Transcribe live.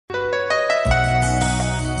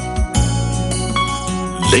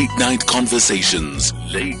Late night conversations.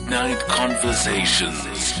 Late night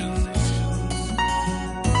conversations.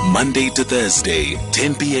 Monday to Thursday,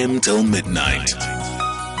 10 p.m. till midnight.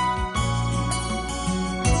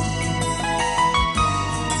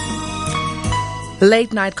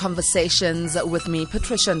 Late night conversations with me,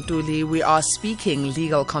 Patricia Ntuli. We are speaking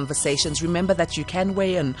legal conversations. Remember that you can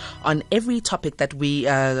weigh in on every topic that we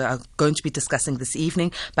are going to be discussing this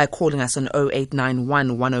evening by calling us on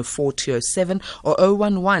 0891 104 207 or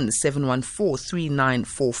 011 714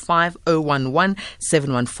 3945, 011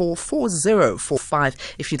 714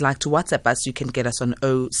 4045. If you'd like to WhatsApp us, you can get us on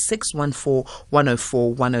 0614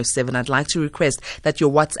 104 107. I'd like to request that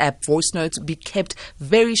your WhatsApp voice notes be kept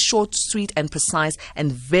very short, sweet and precise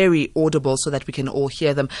and very audible so that we can all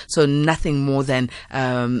hear them, so nothing more than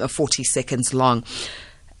 40 seconds long.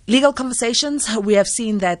 Legal conversations, we have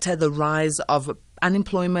seen that the rise of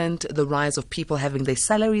unemployment, the rise of people having their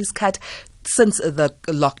salaries cut since the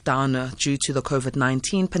lockdown due to the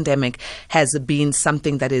COVID-19 pandemic has been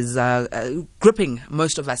something that is gripping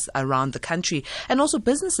most of us around the country, and also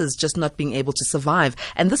businesses just not being able to survive.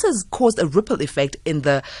 And this has caused a ripple effect in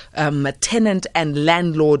the tenant and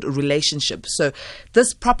landlord relationship. So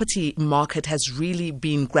this property market has really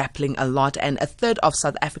been grappling a lot, and a third of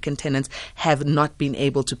South African tenants have not been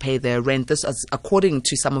able to pay their rent. This is according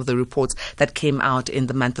to some of the reports that came out in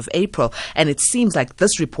the month of April. And it seems like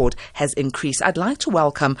this report has increased. I'd like to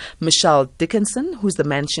welcome Michelle Dickinson, who's the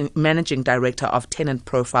Managing Director of Tenant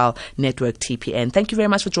Profile Network, TPN. Thank you very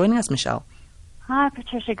much for joining us, Michelle. Hi,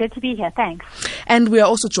 Patricia. Good to be here. Thanks. And we are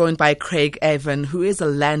also joined by Craig Irvine, who is a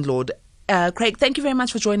landlord. Craig, thank you very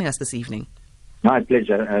much for joining us this evening. My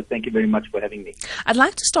pleasure. Thank you very much for having me. I'd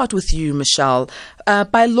like to start with you, Michelle.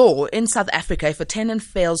 By law in South Africa, if a tenant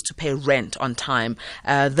fails to pay rent on time,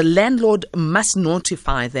 the landlord must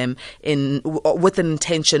notify them with an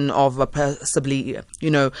intention of possibly,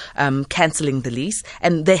 cancelling the lease,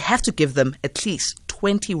 and they have to give them at least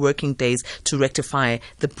 20 working days to rectify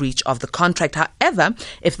the breach of the contract. However,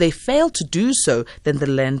 if they fail to do so, then the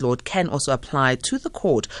landlord can also apply to the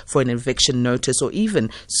court for an eviction notice or even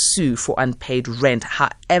sue for unpaid rent.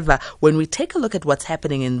 However, when we take a look at what's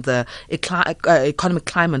happening in the economic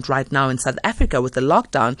climate right now in South Africa with the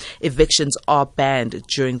lockdown, evictions are banned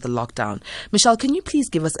during the lockdown. Michelle, can you please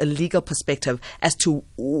give us a legal perspective as to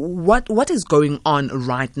what is going on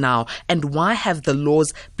right now, and why have the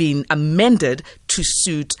laws been amended to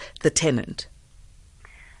suit the tenant?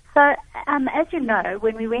 So, as you know,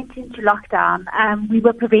 when we went into lockdown, we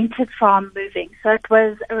were prevented from moving. So it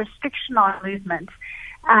was a restriction on movement.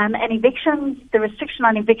 And evictions, the restriction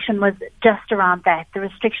on eviction was just around that, the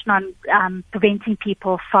restriction on preventing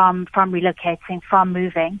people from relocating, from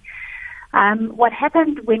moving. What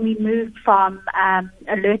happened when we moved from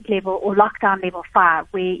alert level or lockdown level 5,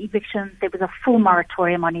 where evictions, there was a full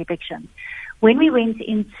moratorium on evictions. When we went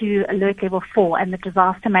into alert level 4 and the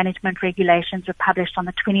disaster management regulations were published on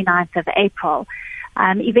the 29th of April,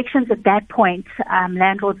 evictions at that point,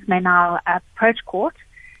 landlords may now approach court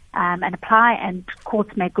and apply, and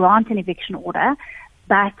courts may grant an eviction order,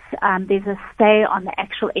 but there's a stay on the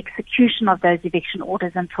actual execution of those eviction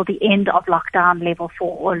orders until the end of lockdown level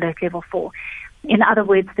 4 or alert level 4. In other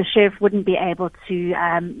words, the sheriff wouldn't be able to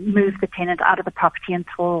move the tenant out of the property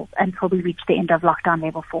until we reach the end of lockdown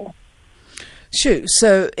level 4. Sure.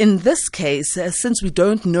 So in this case, since we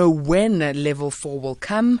don't know when level 4 will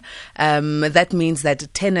come, that means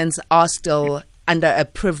that tenants are still under a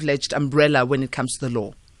privileged umbrella when it comes to the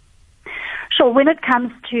law. Sure. When it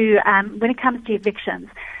comes to evictions,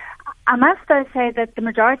 I must though say that the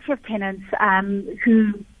majority of tenants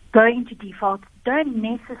who go into default don't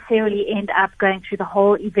necessarily end up going through the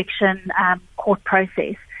whole eviction court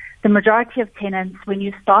process. The majority of tenants, when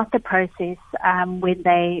you start the process, when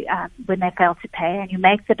they fail to pay and you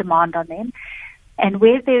make the demand on them, and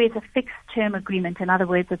where there is a fixed term agreement, in other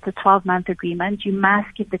words, it's a 12-month agreement, you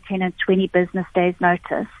must give the tenant 20 business days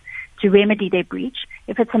notice to remedy their breach.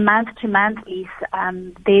 If it's a month-to-month lease,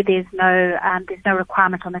 there's no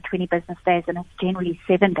requirement on the 20 business days, and it's generally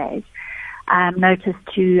 7 days notice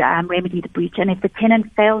to remedy the breach. And if the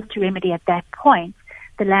tenant fails to remedy at that point,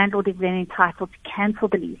 the landlord is then entitled to cancel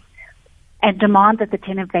the lease and demand that the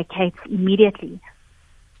tenant vacates immediately.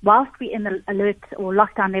 Whilst we're in the alert or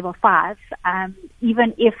lockdown level 5,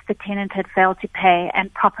 even if the tenant had failed to pay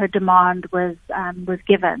and proper demand was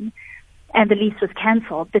given and the lease was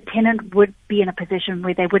cancelled, the tenant would be in a position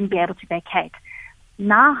where they wouldn't be able to vacate.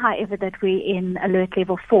 Now, however, that we're in alert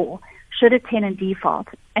level 4, should a tenant default,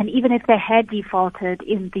 and even if they had defaulted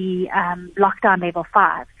in the lockdown level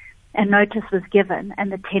 5, a notice was given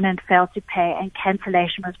and the tenant failed to pay and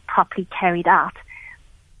cancellation was properly carried out,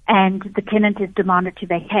 and the tenant is demanded to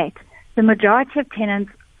vacate, the majority of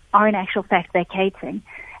tenants are in actual fact vacating.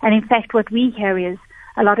 And in fact, what we hear is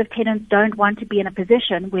a lot of tenants don't want to be in a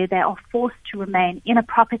position where they are forced to remain in a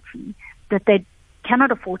property that they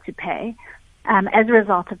cannot afford to pay as a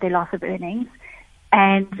result of their loss of earnings,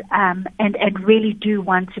 and really do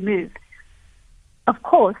want to move. Of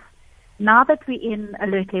course, now that we're in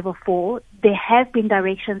Alert Level 4, there have been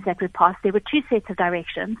directions that were passed. There were two sets of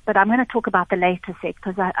directions, but I'm going to talk about the later set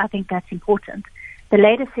because I think that's important. The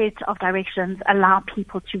later set of directions allow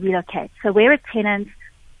people to relocate. So where a tenant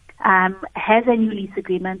has a new lease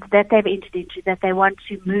agreement that they've entered into, that they want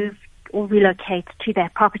to move or relocate to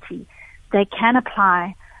their property, they can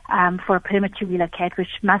apply for a permit to relocate,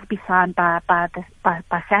 which must be signed by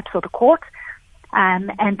SAPS or the court,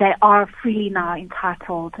 and they are freely now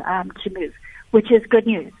entitled to move, which is good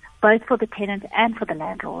news, both for the tenant and for the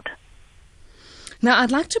landlord. Now,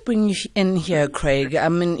 I'd like to bring you in here, Craig. I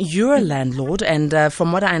mean, you're a landlord, and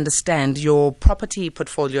from what I understand, your property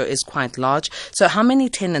portfolio is quite large. So how many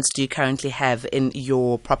tenants do you currently have in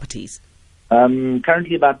your properties?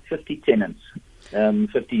 Currently about 50 tenants,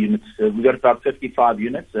 50 units. We've got about 55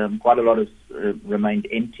 units. Quite a lot has remained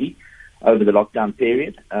empty over the lockdown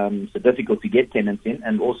period. So difficult to get tenants in.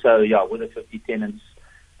 And also, with the 50 tenants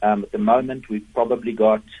at the moment, we've probably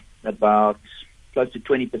got about close to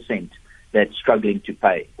 20% that's struggling to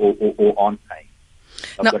pay or aren't paying.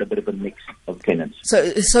 I've got a bit of a mix of tenants. So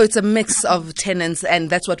it's a mix of tenants, and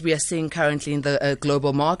that's what we are seeing currently in the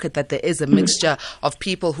global market, that there is a mixture of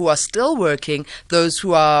people who are still working, those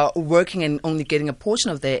who are working and only getting a portion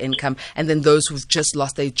of their income, and then those who've just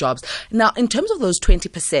lost their jobs. Now, in terms of those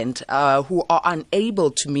 20% who are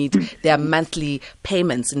unable to meet their monthly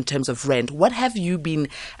payments in terms of rent, what have you been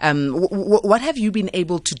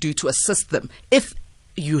able to do to assist them, if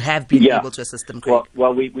you have been able to assist them, Craig?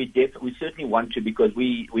 Well, we certainly want to, because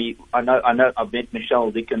I know I've met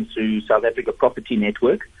Michelle Dickens through South Africa Property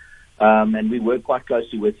Network, and we work quite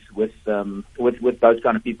closely with those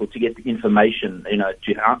kind of people to get the information,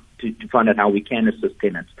 to find out how we can assist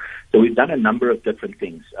tenants. So we've done a number of different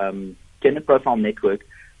things. Tenant Profile Network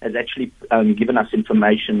has actually given us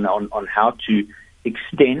information on how to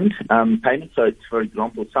extend payments. So, for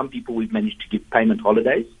example, some people we've managed to give payment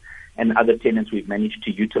holidays, and other tenants we've managed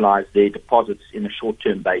to utilize their deposits in a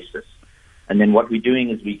short-term basis. And then what we're doing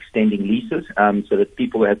is we're extending leases so that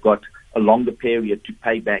people have got a longer period to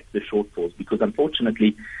pay back the shortfalls. Because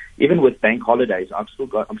unfortunately, even with bank holidays, I'm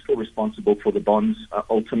still responsible for the bonds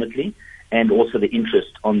ultimately, and also the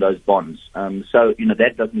interest on those bonds. So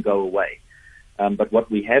that doesn't go away. But what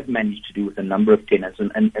we have managed to do with a number of tenants,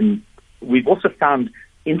 and we've also found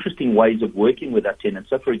interesting ways of working with our tenants.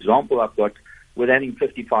 So, for example, with having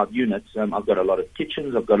 55 units, I've got a lot of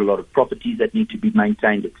kitchens, I've got a lot of properties that need to be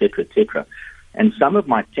maintained, etc., etc. And some of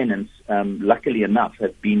my tenants, luckily enough,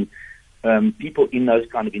 have been people in those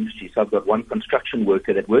kind of industries. So I've got one construction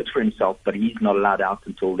worker that works for himself, but he's not allowed out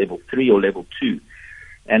until level 3 or level 2.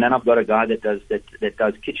 And then I've got a guy that does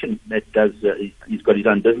kitchen, he's got his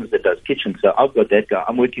own business that does kitchen. So I've got that guy.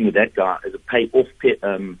 I'm working with that guy as a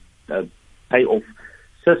pay-off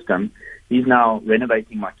system. He's now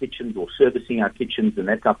renovating my kitchens or servicing our kitchens and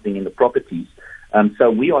that type of thing in the properties. So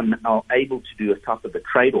we are now able to do a type of a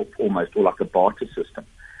trade-off almost, or like a barter system.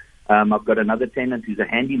 I've got another tenant who's a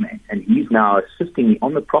handyman, and he's now assisting me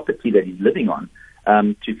on the property that he's living on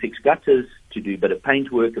to fix gutters, to do a bit of paint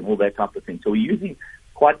work and all that type of thing. So we're using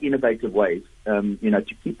quite innovative ways,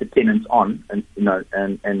 to keep the tenants on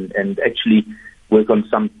and actually work on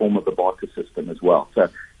some form of a barter system as well. So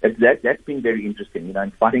that's been very interesting,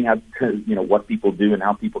 and finding out, what people do and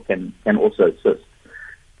how people can also assist.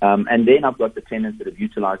 And then I've got the tenants that have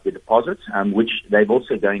utilized their deposits, which they've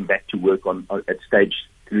also going back to work on at stage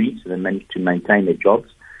 3, so they managed to maintain their jobs.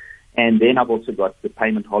 And then I've also got the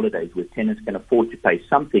payment holidays, where tenants can afford to pay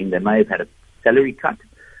something. They may have had a salary cut,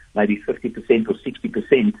 maybe 50% or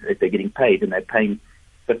 60% if they're getting paid, and they're paying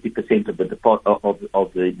 50% of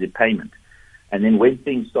the payment. And then when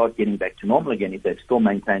things start getting back to normal again, if they've still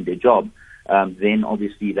maintained their job, then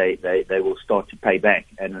obviously they will start to pay back,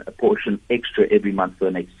 and a portion extra every month for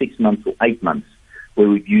the next 6 months or 8 months, where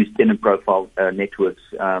we've used Tenant Profile Network's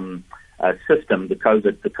system, the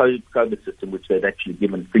COVID system, which they've actually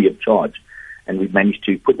given free of charge. And we've managed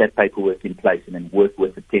to put that paperwork in place and then work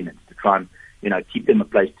with the tenants to try and, keep them a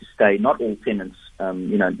place to stay. Not all tenants,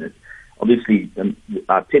 obviously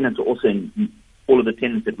our tenants are also all of the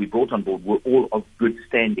tenants that we brought on board were all of good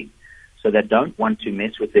standing. So they don't want to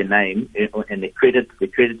mess with their name and their credit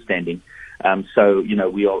standing. So,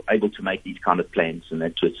 we are able to make these kind of plans and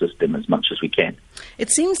to assist them as much as we can. It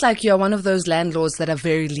seems like you're one of those landlords that are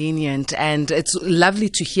very lenient, and it's lovely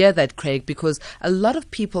to hear that, Craig, because a lot of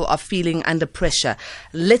people are feeling under pressure.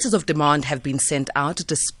 Letters of demand have been sent out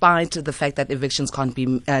despite the fact that evictions can't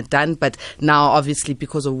be done, but now obviously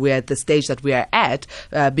because of we're at the stage that we are at,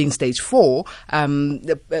 being stage 4,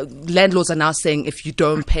 landlords are now saying if you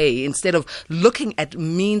don't pay, instead of looking at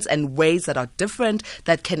means and ways that are different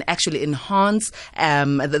that can actually enhance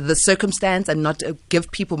the circumstance and not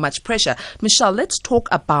give people much pressure. Michelle, let's talk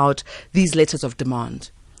about these letters of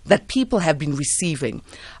demand that people have been receiving.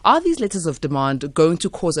 Are these letters of demand going to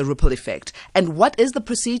cause a ripple effect? And what is the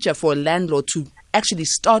procedure for a landlord to actually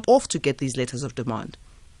start off to get these letters of demand?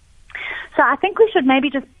 So I think we should maybe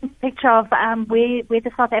just paint a picture of where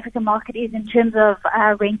the South African market is in terms of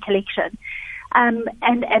rent collection.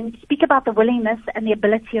 And speak about the willingness and the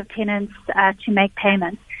ability of tenants to make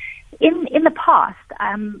payments. In the past,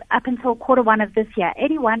 up until Q1 of this year,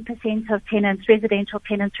 81% of tenants, residential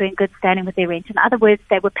tenants, were in good standing with their rent. In other words,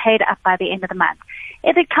 they were paid up by the end of the month.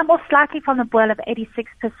 It had come off slightly from the boil of 86%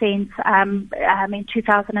 in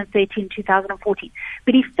 2013, 2014.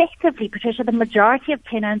 But effectively, Patricia, the majority of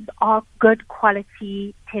tenants are good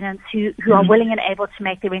quality tenants who are willing and able to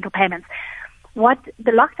make their rental payments. What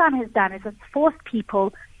the lockdown has done is it's forced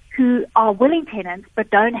people who are willing tenants but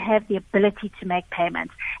don't have the ability to make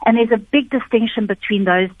payments. And there's a big distinction between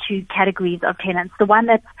those two categories of tenants, the one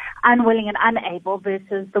that's unwilling and unable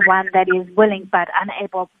versus the one that is willing but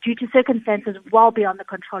unable due to circumstances well beyond the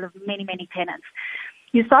control of many, many tenants.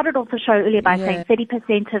 You started off the show earlier by saying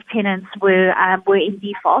 30% of tenants were in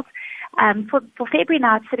default. For February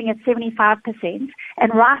now, it's sitting at 75%,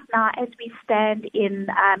 and right now, as we stand in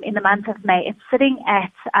the month of May, it's sitting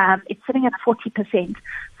at 40%.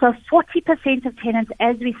 So 40% of tenants,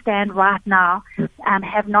 as we stand right now,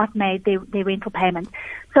 have not made their rental payments.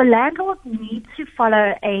 So landlords need to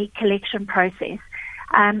follow a collection process,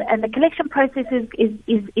 and the collection process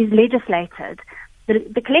is legislated.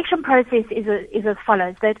 The collection process is as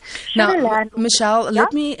follows. That now, Michelle,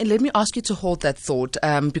 let me ask you to hold that thought,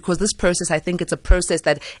 because this process, I think it's a process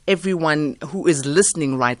that everyone who is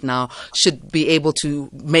listening right now should be able to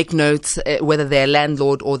make notes, whether they're a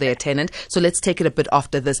landlord or they're a tenant. So let's take it a bit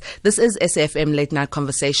after this. This is SAFM Late Night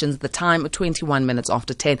Conversations, the time 21 minutes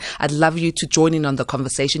after 10. I'd love you to join in on the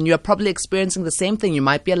conversation. You are probably experiencing the same thing. You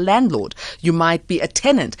might be a landlord, you might be a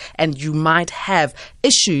tenant, and you might have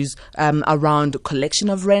issues around collection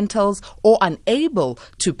of rentals or unable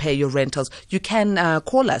to pay your rentals. You can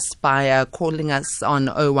call us by calling us on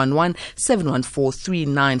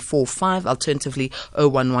 011-714-3945, alternatively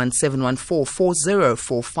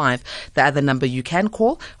 011-714-4045. The other number you can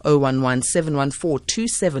call,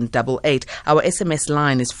 011-714-2788. Our SMS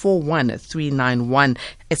line is 41391.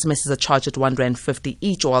 SMSs are charged at R1.50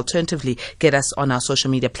 each, or alternatively, get us on our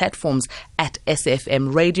social media platforms at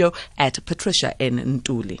SAFM Radio, at Patricia N.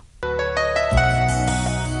 Ntuli.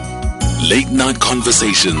 Late Night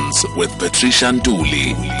Conversations with Patricia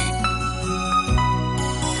Ntuli.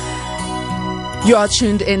 You are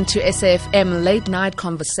tuned into SAFM Late Night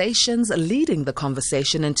Conversations, leading the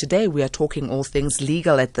conversation, and today we are talking all things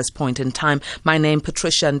legal at this point in time. My name is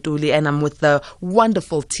Patricia Ntuli, and I'm with the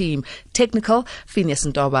wonderful team, technical, Phineas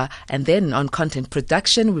Ntoba, and then on content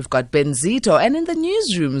production, we've got Ben Zito, and in the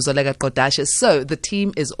newsroom, Zolega Kodasha. So the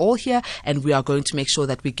team is all here, and we are going to make sure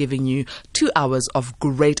that we're giving you 2 hours of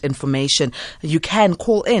great information. You can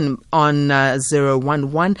call in on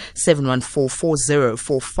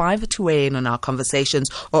 011-714-4045 to weigh in on our conversations,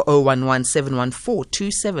 or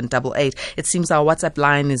 011-714-2788. It seems our WhatsApp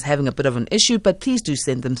line is having a bit of an issue, but please do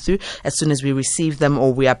send them through. As soon as we receive them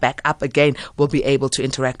or we are back up again, we'll be able to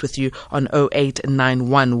interact with you on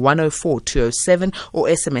 0891-104-207 or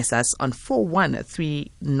SMS us on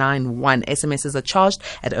 41391. SMSs are charged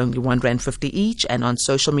at only R1.50 each, and on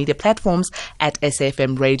social media platforms at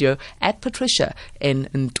SAFM Radio, at Patricia N.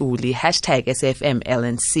 Ntuli, hashtag SAFM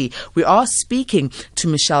LNC. We are speaking to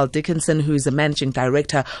Michelle Dickinson, who is a Managing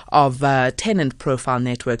Director of Tenant Profile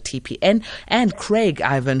Network, TPN, and Craig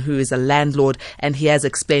Irvine, who is a landlord, and he has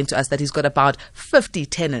explained to us that he's got about 50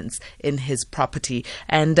 tenants in his property.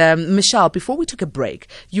 And Michelle, before we took a break,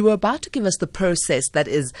 you were about to give us the process, that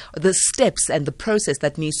is the steps and the process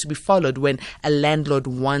that needs to be followed when a landlord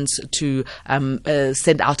wants to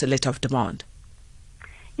send out a letter of demand.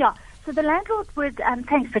 Yeah. So the landlord would,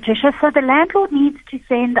 thanks Patricia, so the landlord needs to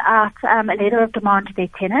send out a letter of demand to their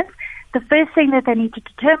tenants. The first thing that they need to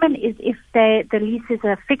determine is if the lease is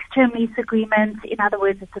a fixed-term lease agreement, in other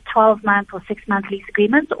words, it's a 12-month or 6-month lease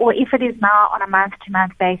agreement, or if it is now on a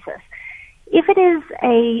month-to-month basis. If it is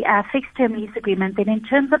a fixed-term lease agreement, then in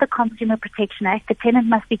terms of the Consumer Protection Act, the tenant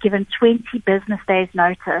must be given 20 business days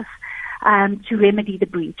notice to remedy the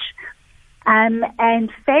breach. And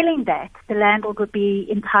failing that, the landlord would be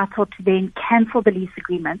entitled to then cancel the lease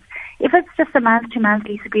agreement. If it's just a month-to-month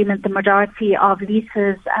lease agreement, the majority of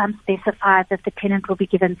leases specify that the tenant will be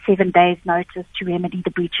given 7 days notice to remedy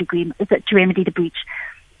the breach,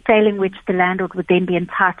 failing which the landlord would then be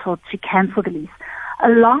entitled to cancel the lease.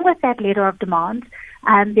 Along with that letter of demand,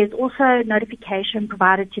 there's also notification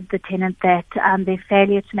provided to the tenant that their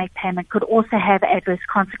failure to make payment could also have adverse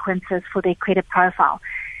consequences for their credit profile.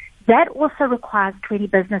 That also requires 20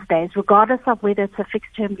 business days, regardless of whether it's a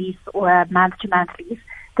fixed-term lease or a month-to-month lease.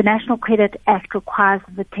 The National Credit Act requires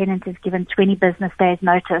that the tenant is given 20 business days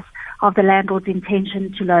notice of the landlord's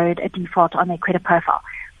intention to load a default on their credit profile.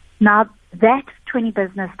 Now, that 20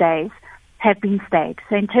 business days have been stayed.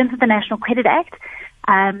 So in terms of the National Credit Act,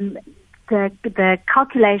 the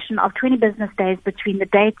calculation of 20 business days between the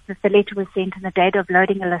date that the letter was sent and the date of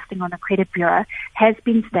loading a listing on a credit bureau has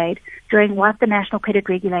been stayed during what the National Credit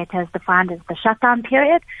Regulator has defined as the shutdown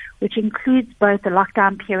period, which includes both the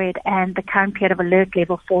lockdown period and the current period of alert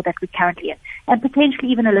level 4 that we're currently in, and potentially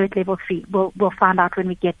even alert level 3. We'll find out when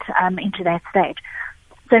we get into that stage.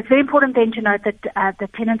 So it's very important then to note that the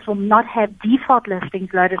tenants will not have default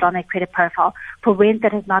listings loaded on their credit profile for rent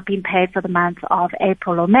that has not been paid for the months of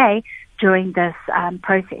April or May during this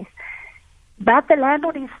process. But the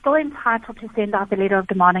landlord is still entitled to send out the letter of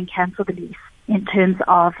demand and cancel the lease in terms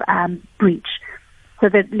of breach. So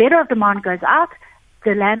the letter of demand goes out.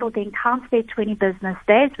 The landlord then counts their 20 business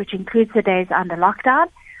days, which includes the days under lockdown.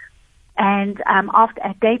 And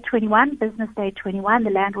at day 21, business day 21,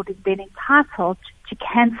 the landlord is then entitled to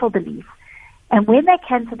cancel the lease. And when they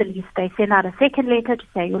cancel the lease, they send out a second letter to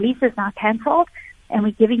say, your lease is now cancelled, and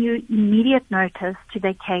we're giving you immediate notice to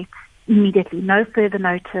vacate immediately. No further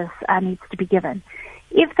notice needs to be given.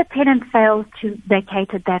 If the tenant fails to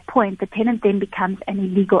vacate at that point, the tenant then becomes an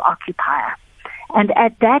illegal occupier. And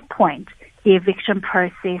at that point, the eviction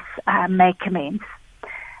process may commence.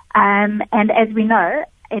 And as we know,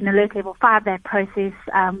 in alert level 5, that process,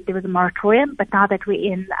 there was a moratorium, but now that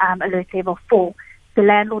we're in alert level 4, the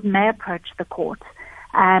landlord may approach the court,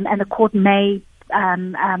 and the court may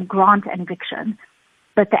grant an eviction,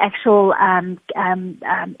 but the actual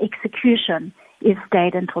execution is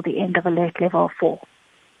stayed until the end of alert level 4.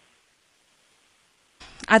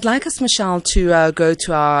 I'd like us, Michelle, to go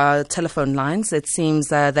to our telephone lines. It seems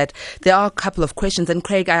that there are a couple of questions. And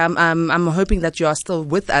Craig, I'm hoping that you are still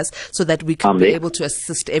with us so that we can be able to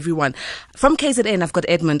assist everyone. From KZN, I've got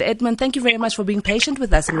Edmund. Edmund, thank you very much for being patient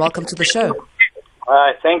with us and welcome to the show.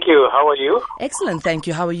 Thank you. How are you? Excellent, thank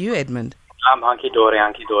you. How are you, Edmund? I'm hunky-dory.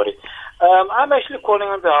 I'm actually calling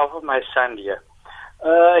on behalf of my son here.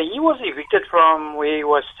 He was evicted from where he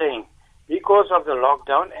was staying because of the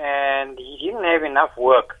lockdown, and he didn't have enough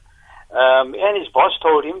work. And his boss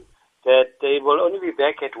told him that they will only be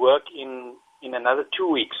back at work in another 2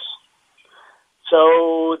 weeks.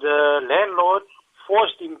 So the landlord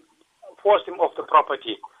forced him off the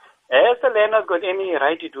property. Has the landlord got any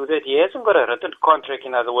right to do that? He hasn't got a written contract,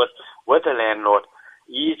 in other words, with the landlord.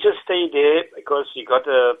 He just stayed there because he got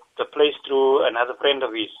the place through another friend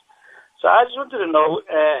of his. So I just wanted to know,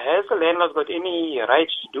 has the landlord got any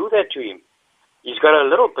rights to do that to him? He's got a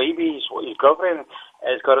little baby, his girlfriend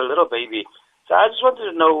has got a little baby. So I just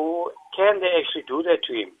wanted to know, can they actually do that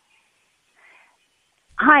to him?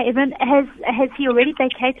 Hi, Evan. Has he already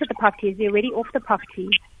vacated the property? Is he already off the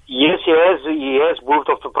property? Yes, he has. He has moved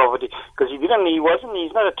off the property because he's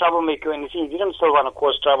not a troublemaker or anything. He didn't still want to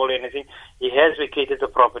cause trouble or anything. He has vacated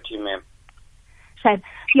the property, ma'am. Shame.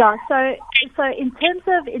 Yeah. So in terms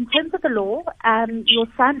of the law, your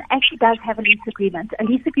son actually does have a lease agreement. A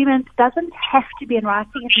lease agreement doesn't have to be in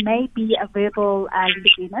writing. It may be a verbal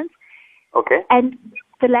lease agreement. Okay. And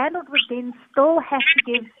the landlord would then still have to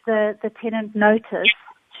give the tenant notice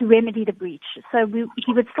to remedy the breach. So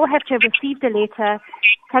he would still have to have received a letter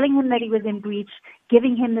telling him that he was in breach,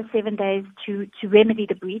 giving him the 7 days to remedy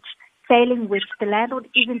the breach, failing which the landlord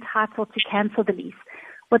is entitled to cancel the lease.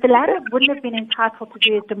 What the landlord wouldn't have been entitled to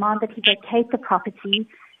do is demand that he vacate the property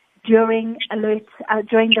during the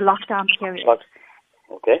lockdown period.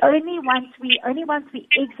 Okay. Only once we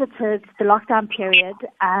exited the lockdown period,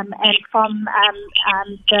 and from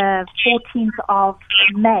the 14th of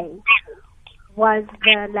May, was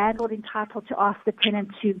the landlord entitled to ask the tenant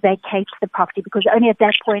to vacate the property, because only at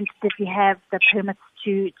that point did he have the permits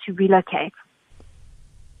to relocate.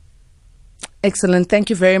 Excellent.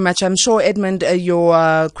 Thank you very much. I'm sure, Edmund,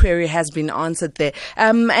 your query has been answered there.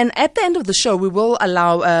 And at the end of the show, we will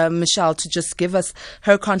allow Michelle to just give us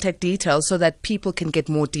her contact details so that people can get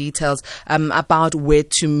more details about where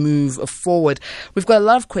to move forward. We've got a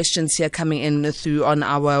lot of questions here coming in through on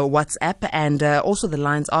our WhatsApp, and also the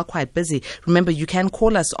lines are quite busy. Remember, you can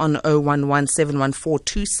call us on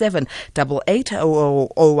 011-714-2788 or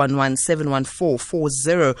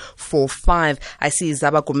 011-714-4045. I see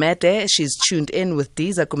Zaba Gumete. She's tuned in with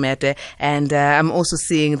Diza Gumete, and I'm also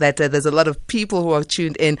seeing that there's a lot of people who are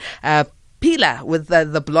tuned in. Pila with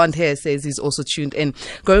the blonde hair says he's also tuned in.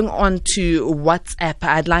 Going on to WhatsApp,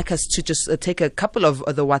 I'd like us to just take a couple of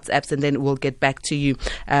the WhatsApps and then we'll get back to you,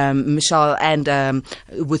 Michelle, and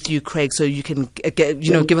with you, Craig, so you can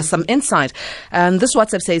give us some insight. This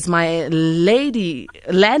WhatsApp says, my landlady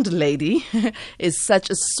is such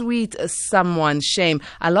a sweet someone. Shame.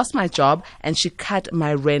 I lost my job and she cut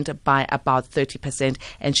my rent by about 30%,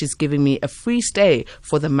 and she's giving me a free stay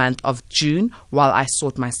for the month of June while I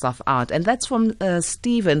sort myself out. And that's from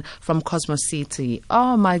Stephen from Cosmos City.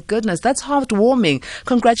 Oh, my goodness. That's heartwarming.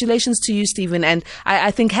 Congratulations to you, Stephen. And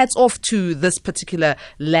I think hats off to this particular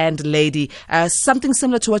landlady. Something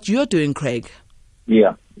similar to what you're doing, Craig.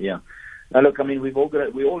 Yeah. Now, look, I mean, we're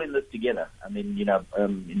all in this together. I mean,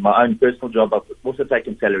 in my own personal job, I've also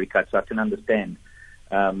taken salary cuts, so I can understand.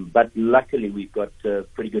 But luckily, we've got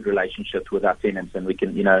pretty good relationships with our tenants, and we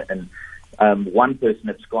can, one person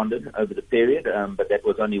absconded over the period, but that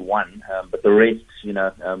was only one. But the rest,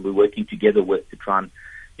 we're working together with to try and,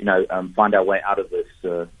 find our way out of this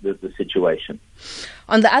the situation.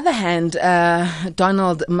 On the other hand,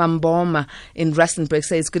 Donald Mamboma in Rustenburg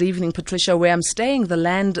says, good evening, Patricia. Where I'm staying, the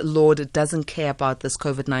landlord doesn't care about this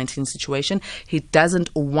COVID-19 situation. He doesn't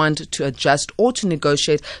want to adjust or to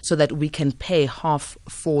negotiate so that we can pay half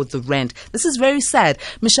for the rent. This is very sad.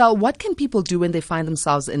 Michelle, what can people do when they find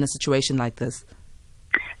themselves in a situation like this?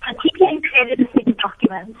 TPN created a set of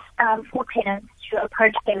documents for tenants to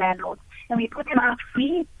approach their landlords, and we put them out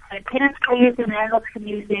free. So tenants can use them, landlords can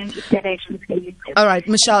use them, estate agents can use them. All right,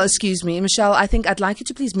 Michelle, excuse me. Michelle, I think I'd like you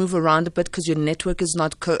to please move around a bit because your network is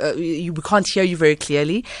not, we can't hear you very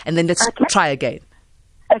clearly. And then let's try again.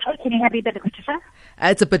 Okay, can you hear me better, Patricia?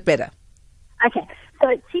 It's a bit better. Okay, so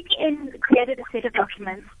TPN created a set of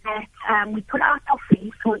documents that we put out for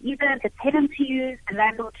free for either the tenant to use, the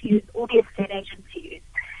landlord to use, or the estate agent to use.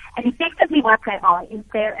 And effectively what they are is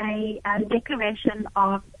they're a declaration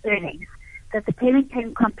of earnings that the tenant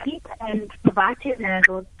can complete and provide to the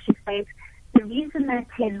landlord to say the reason that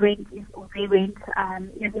his rent is, or their rent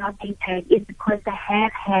is not being paid is because they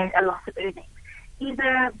have had a loss of earnings.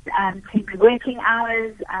 Either temporary working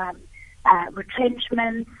hours,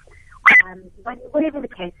 retrenchments, whatever the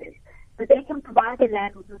case is. But they can provide their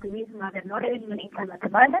landlords with the reason why they're not earning an income at the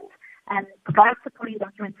moment, and provide supporting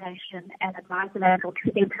documentation and advise the landlord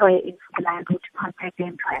who the employer is for the landlord to contact the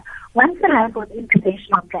employer. Once the landlord is in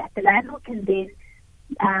possession of that, the landlord can then,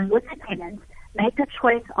 with the tenant, make a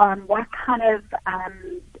choice on what kind of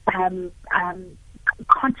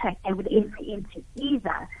contract they would enter into,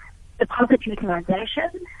 either deposit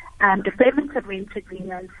utilization, deferment of rent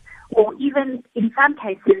agreements, or even, in some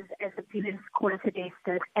cases, as the previous caller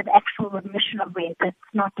suggested, an actual remission of rent that's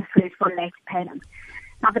not deferred for later payment.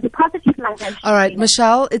 Now, the deposit utilization... All right,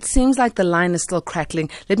 Michelle, it seems like the line is still crackling.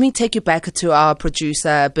 Let me take you back to our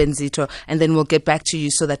producer, Benzito, and then we'll get back to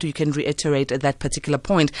you so that you can reiterate that particular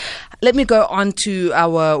point. Let me go on to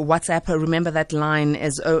our WhatsApp. Remember that line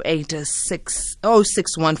is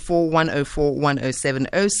 0614-104-107,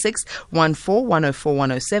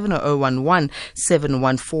 0614-104-107, or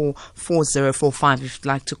 011-714-4045 if you'd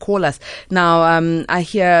like to call us. Now,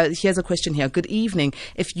 here's a question here. Good evening.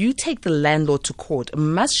 If you take the landlord to court,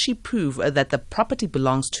 must she prove that the property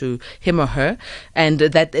belongs to him or her, and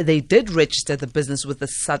that they did register the business with the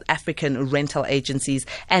South African rental agencies,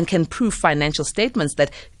 and can prove financial statements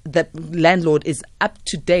that the landlord is up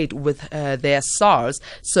to date with their SARS?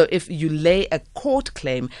 So if you lay a court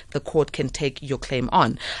claim, the court can take your claim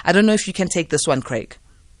on. I don't know if you can take this one, Craig.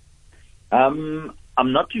 I'm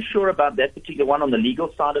not too sure about that particular one on the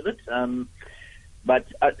legal side of it, but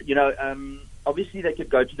obviously, they could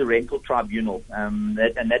go to the rental tribunal,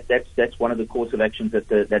 that's one of the course of actions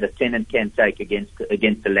that a tenant can take against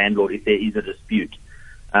the landlord if there is a dispute.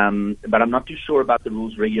 But I'm not too sure about the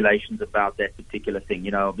rules, regulations about that particular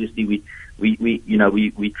thing. Obviously,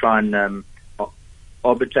 we try and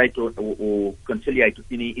arbitrate or conciliate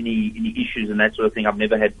any issues and that sort of thing. I've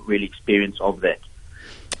never had really experience of that.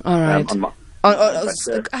 All right.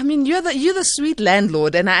 I mean, you're the sweet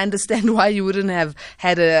landlord, and I understand why you wouldn't have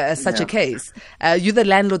had such a case. You're the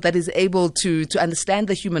landlord that is able to understand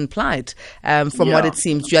the human plight. From what it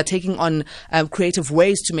seems, you are taking on creative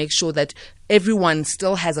ways to make sure that everyone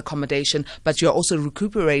still has accommodation, but you're also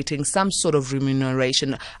recuperating some sort of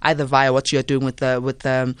remuneration, either via what you're doing with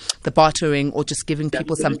the bartering, or just giving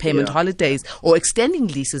people some payment holidays, or extending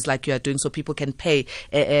leases like you are doing, so people can pay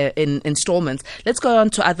in installments. Let's go on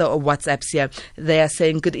to other WhatsApps here. They are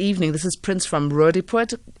saying, good evening. This is Prince from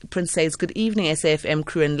Roodepoort. Prince says, good evening, SAFM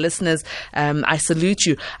crew and listeners. I salute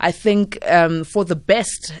you. I think for the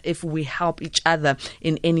best if we help each other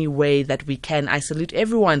in any way that we can. I salute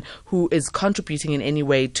everyone who is contributing in any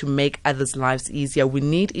way to make others' lives easier. We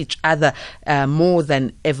need each other more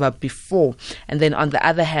than ever before. And then on the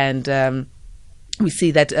other hand, we see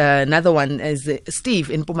that another one is Steve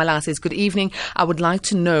in Mpumalanga says, good evening. I would like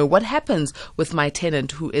to know what happens with my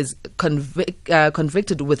tenant who is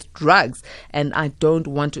convicted with drugs, and I don't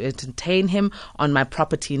want to entertain him on my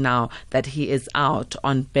property now that he is out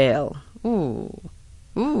on bail. Ooh.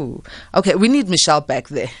 Okay, we need Michelle back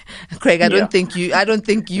there. Craig, I don't think you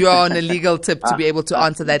are on a legal tip to be able to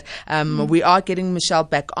answer that. We are getting Michelle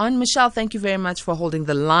back on. Michelle, thank you very much for holding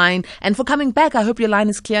the line and for coming back. I hope your line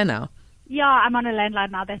is clear now. Yeah, I'm on a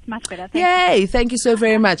landline now. That's much better. Yay, thank you so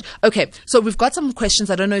very much. Okay, so we've got some questions.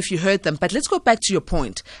 I don't know if you heard them, but let's go back to your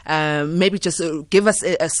point. Maybe just give us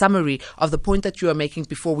a summary of the point that you were making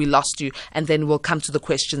before we lost you, and then we'll come to the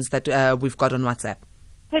questions that we've got on WhatsApp.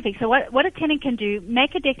 Perfect. So what a tenant can do,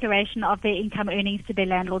 make a declaration of their income earnings to their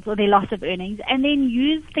landlords or their loss of earnings, and then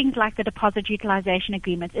use things like the deposit utilization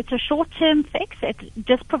agreements. It's a short-term fix. It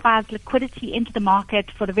just provides liquidity into the market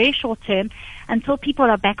for the very short term until people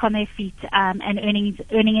are back on their feet and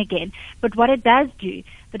earning again. But what it does do,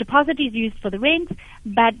 the deposit is used for the rent,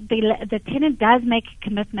 but the tenant does make a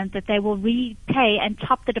commitment that they will repay and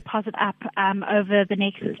top the deposit up over the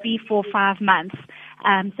next 3, 4, 5 months.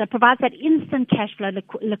 So it provides that instant cash flow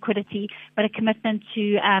liquidity, but a commitment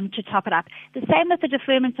to top it up. The same with the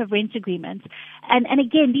deferment of rent agreements. And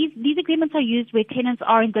again, these agreements are used where tenants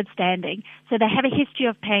are in good standing. So they have a history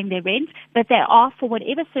of paying their rent, but they are, for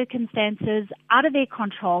whatever circumstances, out of their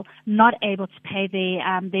control, not able to pay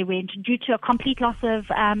their rent due to a complete loss of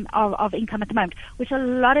income at the moment, which a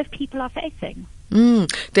lot of people are facing.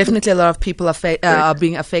 Definitely a lot of people are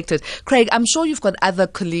being affected. Craig, I'm sure you've got other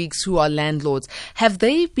colleagues who are landlords. Have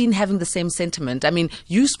they been having the same sentiment? I mean,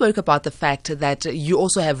 you spoke about the fact that you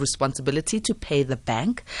also have responsibility to pay the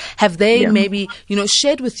bank. Have they maybe,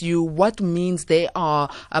 shared with you what means they are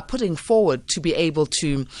putting forward to be able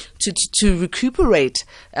to recuperate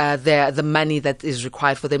the money that is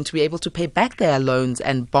required for them to be able to pay back their loans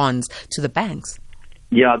and bonds to the banks?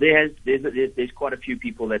 Yeah, there's quite a few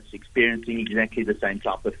people that's experiencing exactly the same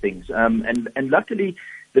type of things. And luckily,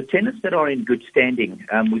 the tenants that are in good standing,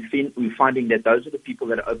 we're finding that those are the people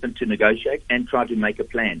that are open to negotiate and try to make a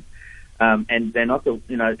plan. And they're not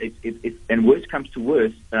and worse comes to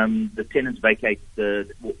worse, the tenants vacate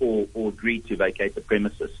or agree to vacate the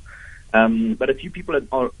premises. But a few people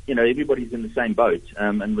are everybody's in the same boat,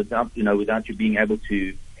 and without you being able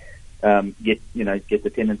to get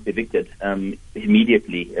the tenants evicted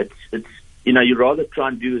immediately. It's you rather try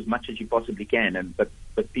and do as much as you possibly can, but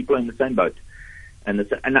people are in the same boat. And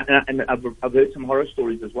I've heard some horror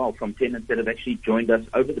stories as well from tenants that have actually joined us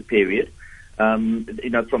over the period. From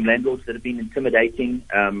landlords that have been intimidating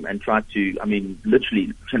and tried to,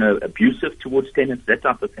 literally, abusive towards tenants, that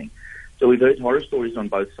type of thing. So we've heard horror stories on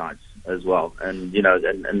both sides as well, and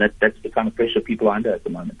that's the kind of pressure people are under at the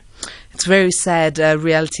moment. It's very sad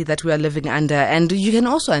reality that we are living under, and you can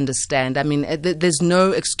also understand, there's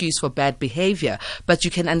no excuse for bad behavior, but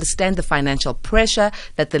you can understand the financial pressure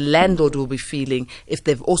that the landlord will be feeling if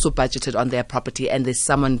they've also budgeted on their property and there's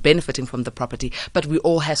someone benefiting from the property. But we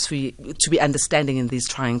all have to be understanding in these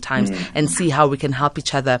trying times and see how we can help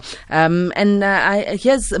each other.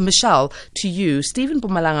 Here's Michelle to you. Stephen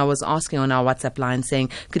Mpumalanga was asking on our WhatsApp line saying,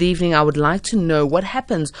 good evening, I would like to know what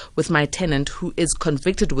happens with my tenant who is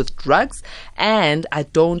convicted with drugs, and I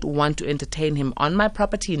don't want to entertain him on my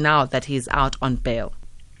property now that he is out on bail.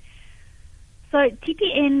 So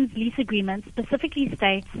TPN's lease agreement specifically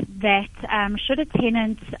states that should a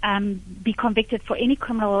tenant be convicted for any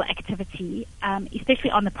criminal activity,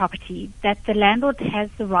 especially on the property, that the landlord has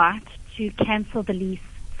the right to cancel the lease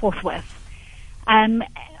forthwith.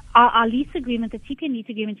 Our lease agreement, the TPN lease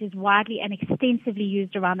agreement, is widely and extensively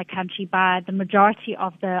used around the country by the majority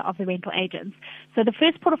of the rental agents. So the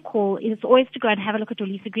first port of call is always to go and have a look at your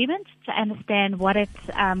lease agreement to understand what it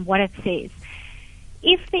says.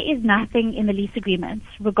 If there is nothing in the lease agreement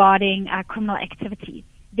regarding criminal activity,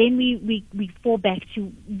 then we fall back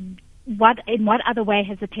to in what other way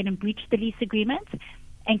has the tenant breached the lease agreement,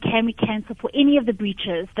 and can we cancel for any of the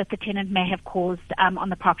breaches that the tenant may have caused on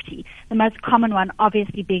the property. The most common one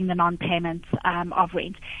obviously being the non-payment of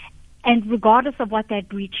rent. And regardless of what that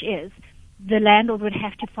breach is, the landlord would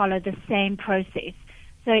have to follow the same process.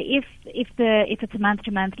 So if it's a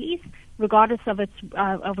month-to-month lease, regardless of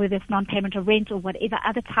whether it's non-payment of rent or whatever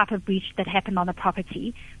other type of breach that happened on the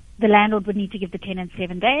property, the landlord would need to give the tenant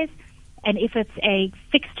 7 days. And if it's a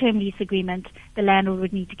fixed-term lease agreement, the landlord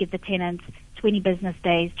would need to give the tenant 20 business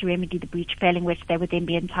days to remedy the breach, failing which they would then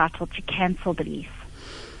be entitled to cancel the lease.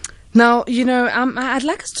 Now, I'd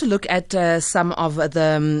like us to look at some of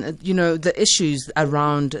the issues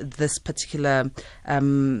around this particular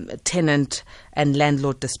tenant and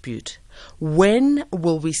landlord dispute. When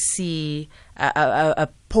will we see a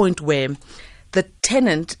point where the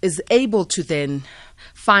tenant is able to then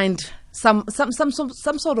find some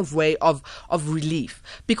sort of way of relief?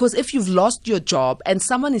 Because if you've lost your job and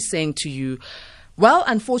someone is saying to you, well,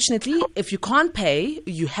 unfortunately, if you can't pay,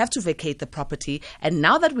 you have to vacate the property. And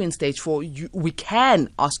now that we're in stage 4, we can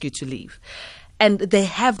ask you to leave. And they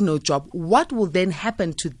have no job. What will then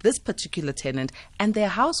happen to this particular tenant and their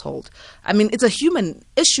household? I mean, it's a human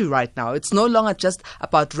issue right now. It's no longer just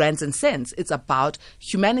about rands and cents. It's about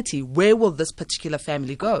humanity. Where will this particular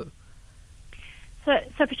family go? So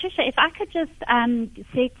Patricia, if I could just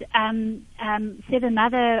set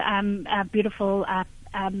another beautiful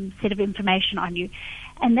set of information on you,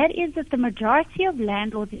 and that is that the majority of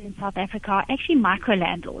landlords in South Africa are actually micro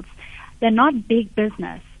landlords. They're not big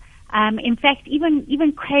business. In fact,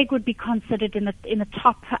 even Craig would be considered in the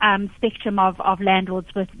top spectrum of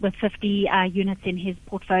landlords with 50 units in his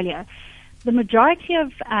portfolio. The majority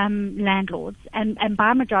of landlords, and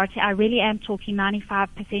by majority I really am talking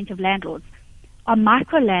 95% of landlords, are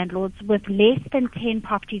micro landlords with less than 10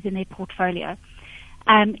 properties in their portfolio.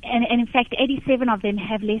 And in fact, 87 of them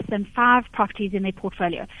have less than 5 properties in their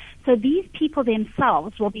portfolio. So these people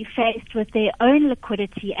themselves will be faced with their own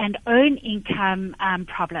liquidity and own income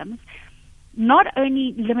problems, not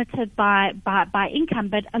only limited by income,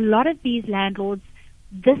 but a lot of these landlords,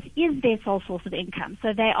 this is their sole source of income.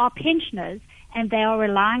 So they are pensioners, and they are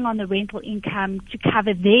relying on the rental income to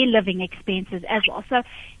cover their living expenses as well. So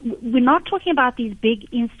we're not talking about these big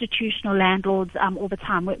institutional landlords all the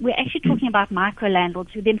time. We're actually talking about micro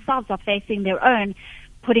landlords who themselves are facing their own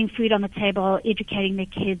putting food on the table, educating their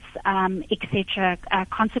kids, etc.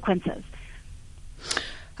 consequences.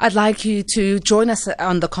 I'd like you to join us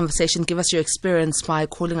on the conversation. Give us your experience by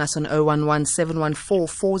calling us on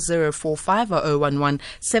 011-714-4045 or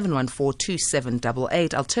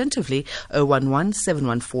 011-714-2788. Alternatively,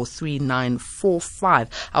 011-714-3945.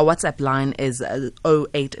 Our WhatsApp line is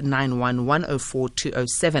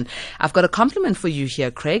 0891104207. I've got a compliment for you here,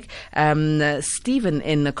 Craig. Stephen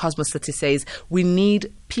in Cosmos City says, we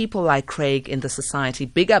need people like Craig in the society.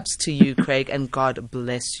 Big ups to you, Craig, and God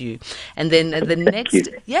bless you. And then the next,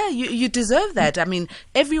 you deserve that. I mean,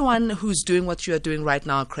 everyone who's doing what you are doing right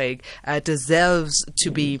now, Craig, deserves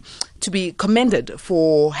to be commended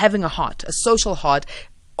for having a heart, a social heart,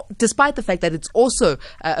 despite the fact that it's also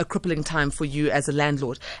a crippling time for you as a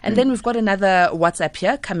landlord. And then we've got another WhatsApp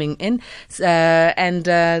here coming in, and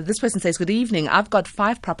this person says, good evening. I've got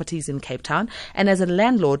 5 properties in Cape Town, and as a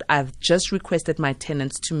landlord, I've just requested my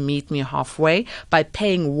tenants to meet me halfway by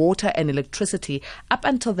paying water and electricity up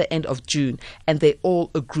until the end of June, and they all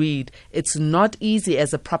agreed. It's not easy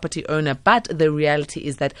as a property owner, but the reality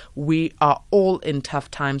is that we are all in tough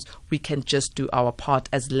times. We can just do our part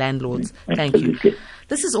as landlords. Thank you.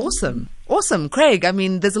 This is awesome. Awesome, Craig. I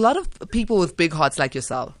mean, there's a lot of people with big hearts like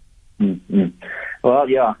yourself. Mm-hmm. Well,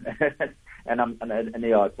 yeah. and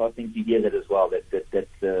it's I think you hear that as well,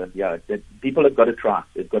 that people have got to try.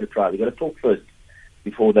 They've got to try. They've got to talk first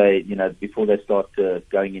before they start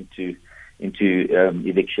going into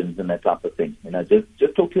evictions and that type of thing.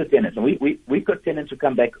 Just talk to the tenants. And we've got tenants who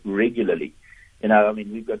come back regularly. I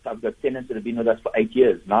mean, I've got tenants that have been with us for 8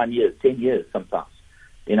 years, 9 years, 10 years sometimes.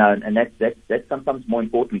 And that's sometimes more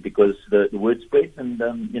important because the word spreads, and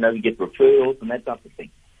you get referrals and that type of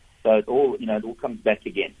thing. So it all comes back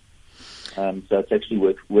again. So it's actually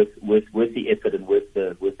worth the effort and worth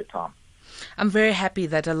the time. I'm very happy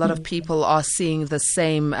that a lot of people are seeing the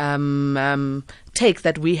same take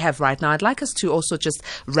that we have right now. I'd like us to also just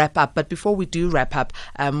wrap up. But before we do wrap up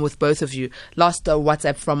with both of you, last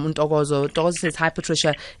WhatsApp from Ntogozo. Ntogozo says, hi,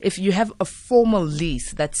 Patricia. If you have a formal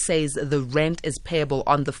lease that says the rent is payable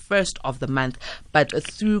on the 1st of the month, but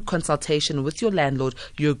through consultation with your landlord,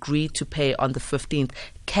 you agree to pay on the 15th,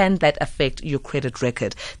 can that affect your credit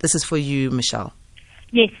record? This is for you, Michelle.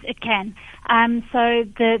 Yes, it can. So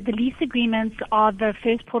the lease agreements are the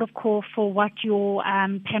first port of call for what your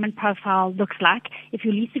payment profile looks like. If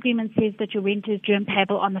your lease agreement says that your rent is due and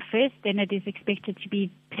payable on the 1st, then it is expected to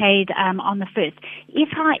be paid on the 1st. If,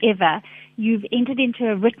 however, you've entered into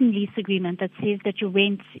a written lease agreement that says that your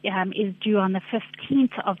rent is due on the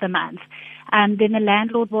 15th of the month, then the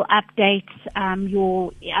landlord will update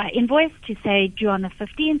your invoice to say due on the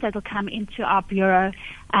 15th. It'll come into our bureau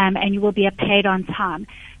and you will be paid on time.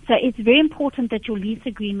 So it's very important that your lease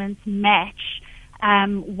agreements match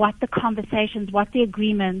what the conversations, what the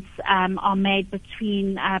agreements are made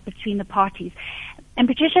between the parties. And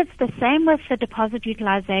Patricia, it's the same with the deposit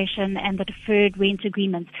utilization and the deferred rent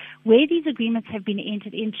agreements. Where these agreements have been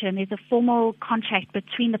entered into and there's a formal contract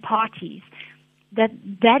between the parties,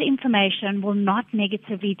 that information will not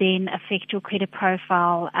negatively then affect your credit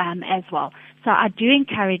profile as well. So I do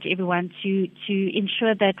encourage everyone to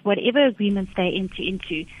ensure that whatever agreements they enter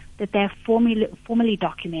into, that they're formally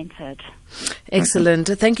documented. Excellent.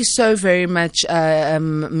 Thank you so very much,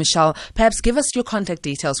 Michelle. Perhaps give us your contact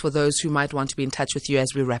details for those who might want to be in touch with you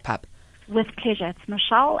as we wrap up. With pleasure. It's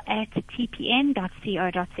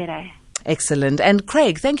michelle@tpn.co.za. Excellent. And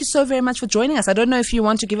Craig, thank you so very much for joining us. I don't know if you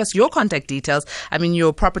want to give us your contact details. I mean,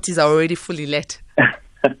 your properties are already fully let.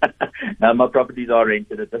 No, my properties are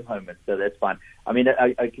rented at the moment, so that's fine. I mean,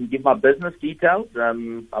 I can give my business details.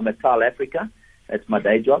 I'm at Tile Africa. That's my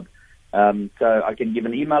day job. So I can give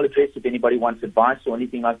an email address if anybody wants advice or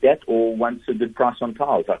anything like that, or wants a good price on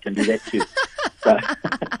tiles. I can do that too. So,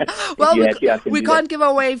 well, we can't give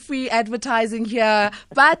away free advertising here,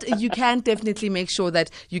 but you can definitely make sure that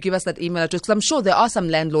you give us that email address, because I'm sure there are some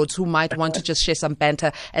landlords who might want to just share some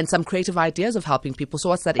banter and some creative ideas of helping people. So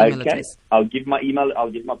what's that email address? I'll give my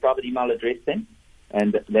private email address then,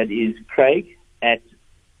 and that is Craig at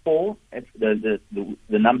the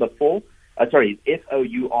number 4.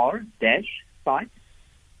 FOUR site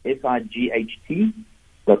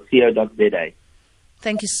SIGHT.co.za.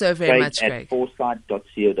 Thank you so very much, Craig. At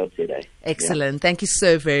foresight.co.za. Excellent. Yeah. Thank you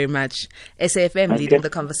so very much. SAFM leading the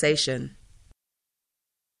conversation.